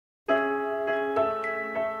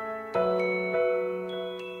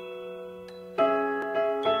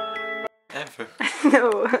ever.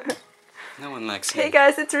 No. No one likes Hey him.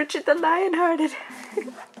 guys, it's Richard the Lionhearted.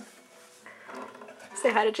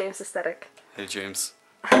 Say hi to James Aesthetic. Hey James.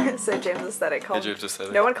 Say James Aesthetic. Hey James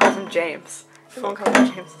Aesthetic. No one calls him James. Everyone calls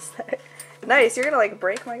him James Aesthetic. Nice, you're gonna like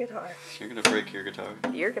break my guitar. You're gonna break your guitar.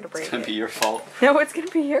 You're gonna break It's gonna it. be your fault. No, it's gonna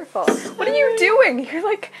be your fault. What are you doing? You're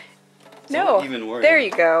like, no. Don't even worry. There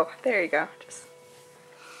you go. There you go. Just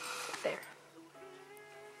there.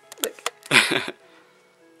 Look.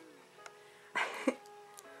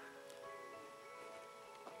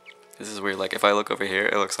 This is weird. Like if I look over here,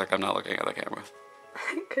 it looks like I'm not looking at the camera.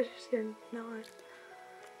 Because you're not.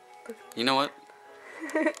 You know what?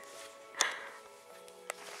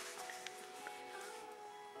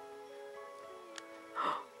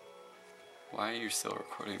 Why are you still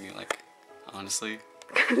recording me? Like, honestly,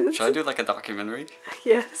 should I do like a documentary?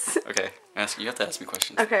 Yes. Okay, you have to ask me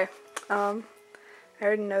questions. Okay. I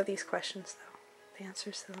already know these questions though. The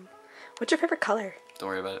answers to them. What's your favorite color? Don't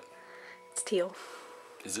worry about it. It's teal.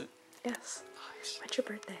 Is it? Yes. Nice. When's your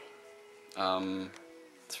birthday?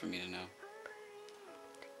 It's for me to know.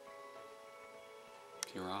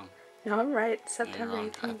 You're wrong. No, I'm right. No, September you're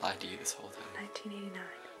wrong. 18th, I lied to you this whole time. 1989.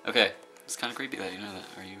 Okay, it's kind of creepy that you know that,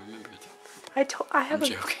 or you remember it. I have I'm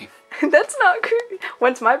joking. That's not creepy.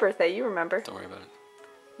 When's my birthday? You remember. Don't worry about it.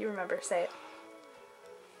 You remember. Say it.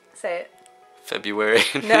 Say it. February.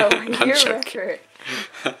 No, I'm you joking. remember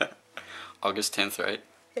it. August 10th, right?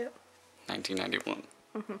 Yep. 1991.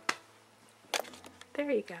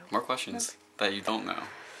 There you go. More questions that you don't know,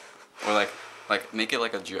 or like make it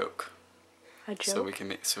like a joke. A joke? So we can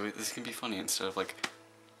make this can be funny instead of like.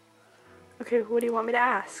 Okay, what do you want me to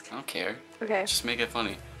ask? I don't care. Okay. Just make it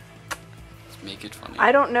funny. Just make it funny.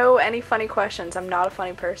 I don't know any funny questions. I'm not a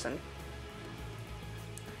funny person.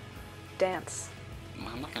 Dance.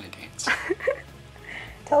 I'm not gonna dance.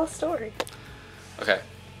 Tell a story. Okay.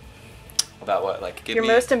 About what? Like give Your me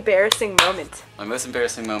most embarrassing moment. my most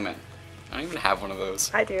embarrassing moment. I don't even have one of those.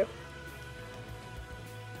 I do.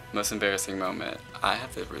 Most embarrassing moment. I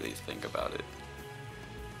have to really think about it.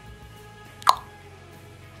 I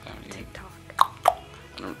don't even. TikTok.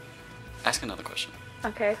 I don't. Ask another question.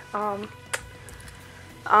 Okay. No.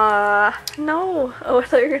 Oh, I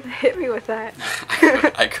thought you were gonna hit me with that.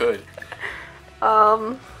 I could.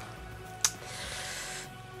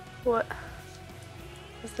 What?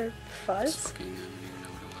 Was there fuzz? Just looking, I don't even know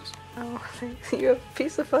what it was. Oh, thanks. You have a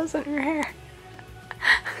piece of fuzz on your hair.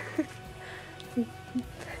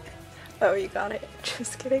 Oh, you got it.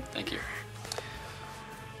 Just kidding. Thank you.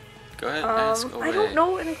 Go ahead, ask away. I don't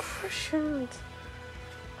know any questions.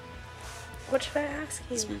 What should I ask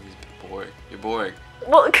you? This movie's boring. You're boring.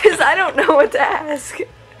 Well, because I don't know what to ask.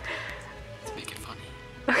 Let's make it funny.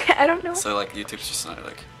 Okay, I don't know. So like YouTube's just not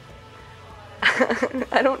like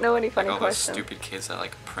I don't know any funny all those questions. stupid kids that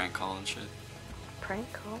like prank call and shit.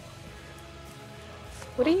 Prank call?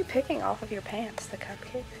 What are you picking off of your pants? The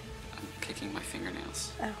cupcake? I'm kicking my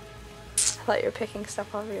fingernails. Oh. I thought you were picking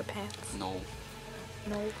stuff off of your pants. No.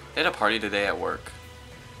 No. They had a party today at work.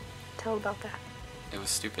 Tell about that. It was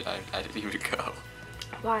stupid. I didn't even go.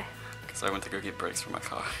 Why? Because I went to go get brakes for my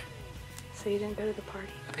car. So you didn't go to the party?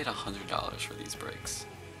 I paid $100 for these brakes.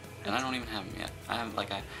 And I don't even have them yet. I have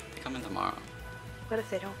they come in tomorrow. What if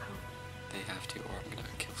they don't come? They have to, or I'm gonna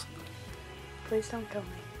kill somebody. Please don't kill me.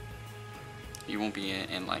 You won't be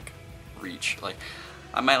in like reach. Like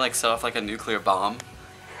I might like set off like a nuclear bomb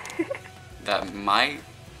that might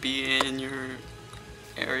be in your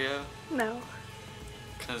area. No.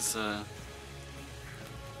 Cause why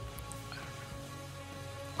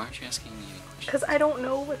aren't you asking me any questions? Because I don't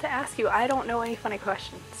know what to ask you. I don't know any funny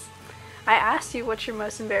questions. I asked you what's your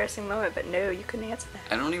most embarrassing moment, but no, you couldn't answer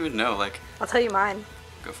that. I don't even know. Like I'll tell you mine.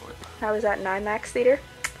 go for it. I was at NYMAX Theater.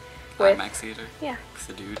 With, IMAX theater. Yeah. With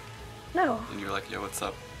the dude. No. And you're like, yo, what's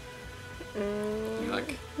up? And you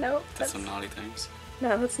like No. did some naughty things.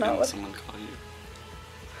 No, that's not And what. someone called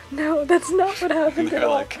you. No, that's not what happened And at they're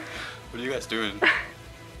all. like, what are you guys doing?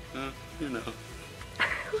 You know.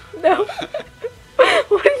 No.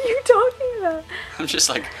 What are you talking about? I'm just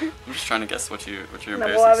trying to guess what your No,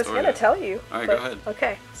 embarrassing well, I was story gonna is. tell you. All right, but- go ahead.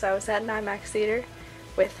 Okay, so I was at NYMAX Theater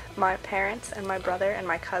with my parents and my brother and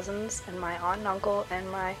my cousins and my aunt and uncle and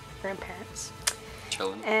my grandparents.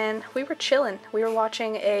 Chilling. And we were chilling. We were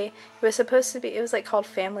watching it was like called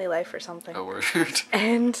Family Life or something. A word.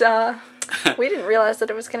 And we didn't realize that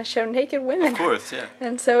it was going to show naked women. Of course, yeah.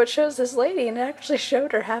 And so it shows this lady, and it actually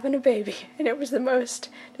showed her having a baby. And it was the most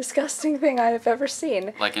disgusting thing I have ever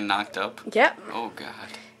seen. Like in Knocked Up? Yep. Oh god.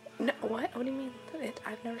 No, what? What do you mean?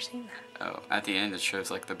 I've never seen that. Oh, at the end it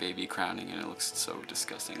shows like the baby crowning and it looks so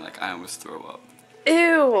disgusting. Like I almost throw up.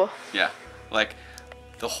 Ew. Yeah. Like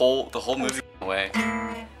the whole movie away.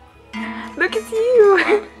 Look at you!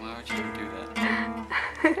 Why would you do that?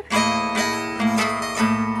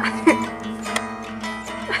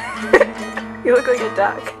 You look like a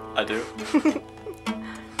duck. I do.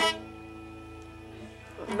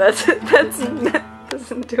 That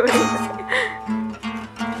doesn't do anything.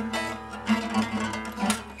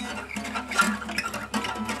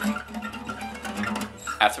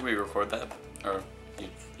 After we record that, or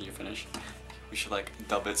you finish, we should like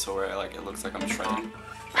dub it so where like it looks like I'm shredding.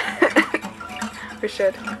 We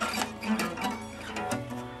should.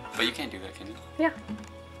 But you can't do that, can you? Yeah.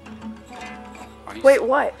 Are you Wait, so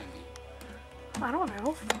what? mad at me? I don't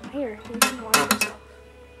know. Here, you can watch yourself.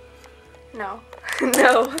 No.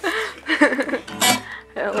 No. I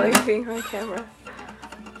don't like being on camera.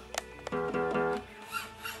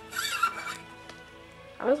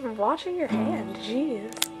 I was watching your hand,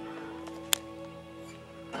 jeez.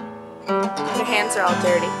 Your hands are all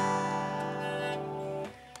dirty.